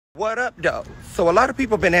What up, though? So a lot of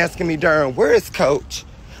people been asking me, Darren, where is Coach?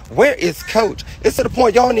 Where is Coach? It's to the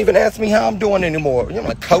point y'all don't even ask me how I'm doing anymore. You're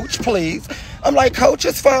like, Coach, please. I'm like, Coach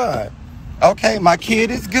is fine. Okay, my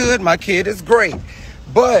kid is good. My kid is great.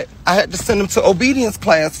 But I had to send him to obedience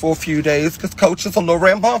class for a few days because Coach is a little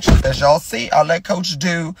rambunctious. As y'all see, I let Coach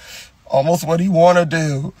do almost what he want to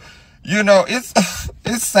do. You know, it's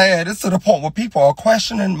sad. It's to the point where people are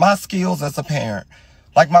questioning my skills as a parent.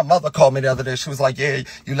 Like my mother called me the other day. She was like, yeah,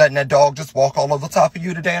 you letting that dog just walk all over the top of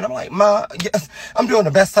you today? And I'm like, Ma, yes, I'm doing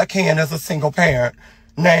the best I can as a single parent.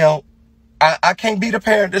 Now, I can't be the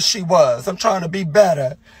parent that she was. I'm trying to be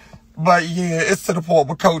better. But yeah, it's to the point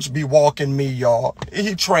where Coach be walking me, y'all.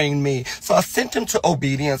 He trained me. So I sent him to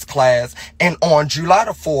obedience class. And on July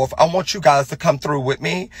the 4th, I want you guys to come through with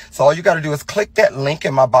me. So all you got to do is click that link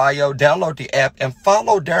in my bio, download the app, and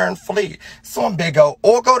follow Darren Fleet. So I'm Big O.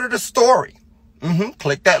 Or go to the story.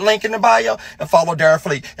 Click that link in the bio and follow Darren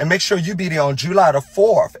Fleet. And make sure you be there on July the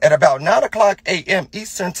 4th at about 9 o'clock a.m.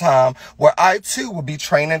 Eastern time, where I too will be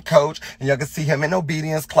training Coach. And y'all can see him in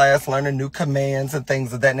obedience class, learning new commands and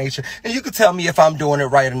things of that nature. And you can tell me if I'm doing it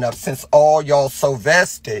right enough, since all y'all so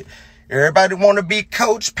vested. Everybody want to be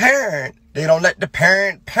Coach parent. They don't let the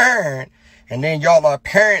parent parent. And then y'all are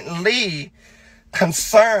apparently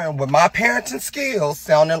concerned with my parenting skills,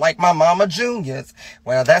 sounding like my mama juniors.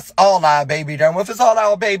 Well, that's all our baby done. If it's all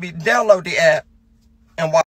our baby, download the app and watch.